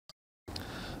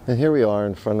And here we are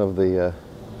in front of the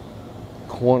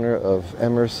corner of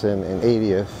Emerson and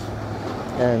 80th,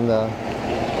 and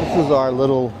this is our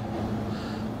little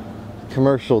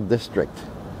commercial district,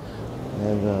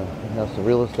 and it has some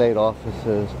real estate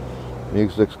offices,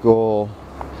 music school,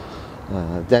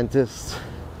 dentists,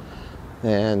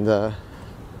 and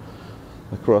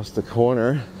across the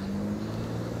corner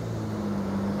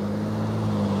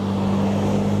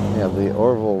we have the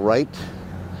Orville Wright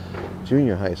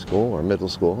Junior High School, or middle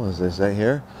school as they say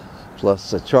here,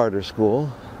 plus a charter school,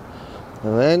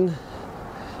 and then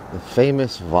the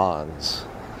famous Vons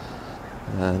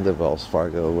and the Wells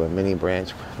Fargo mini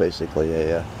branch, basically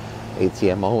a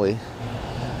ATM only.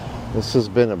 This has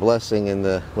been a blessing in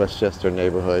the Westchester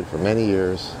neighborhood for many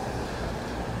years.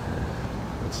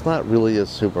 It's not really a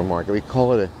supermarket. We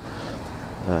call it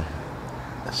a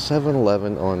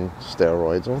 7-Eleven on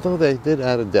steroids, although they did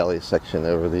add a deli section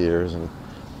over the years.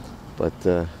 But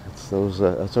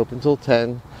it's open till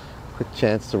 10. Quick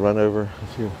chance to run over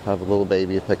if you have a little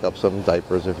baby, pick up some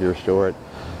diapers if you're short,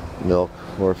 milk,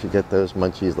 or if you get those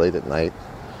munchies late at night.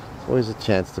 It's always a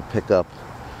chance to pick up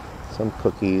some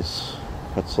cookies,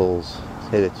 pretzels,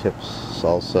 potato chips,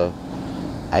 salsa,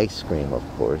 ice cream, of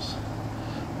course,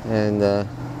 and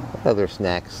other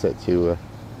snacks that you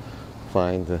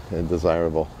find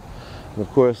desirable. And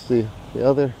of course, the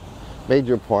other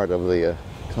major part of the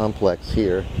complex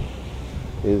here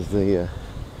is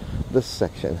this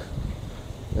section.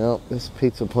 Now, this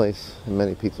pizza place, and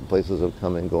many pizza places have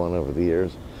come and gone over the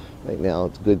years. Right now,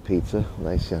 it's Good Pizza. A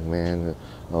nice young man that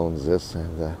owns this,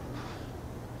 and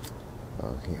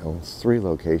he owns 3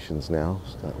 locations now.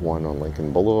 He's got one on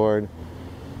Lincoln Boulevard,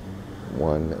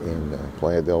 one in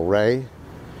Playa del Rey,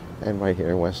 and right here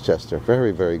in Westchester.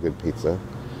 Very, very good pizza.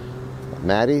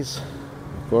 Maddie's,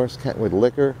 of course, Kentwood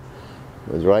Liquor,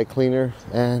 the dry cleaner,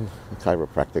 and the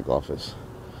chiropractic office.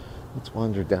 Let's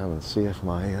wander down and see if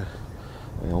my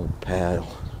old pal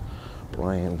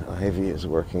Brian Ivy is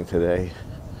working today.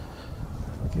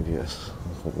 I'll give you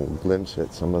a little glimpse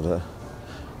at some of the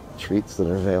treats that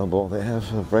are available. They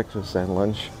have breakfast and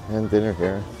lunch and dinner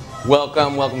here.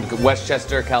 Welcome to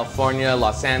Westchester, California,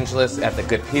 Los Angeles, at the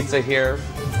Good Pizza here.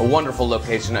 A wonderful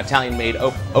location, Italian made,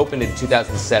 opened in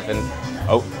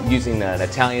 2007, using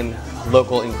Italian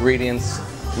local ingredients.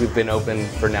 We've been open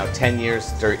for now 10 years,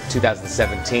 during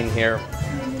 2017 here.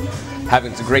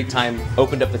 Having a great time.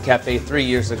 Opened up the cafe 3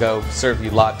 years ago, serve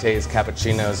you lattes,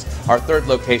 cappuccinos. Our 3rd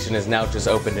location is now just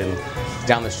opened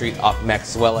down the street off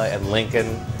Maxwell and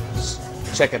Lincoln.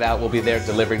 Check it out. We'll be there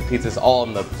delivering pizzas all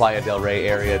in the Playa del Rey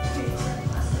area.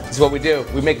 This is what we do.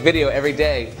 We make video every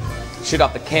day. Shoot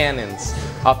off the Canons,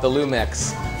 off the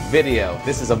Lumex video.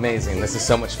 This is amazing. This is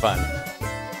so much fun.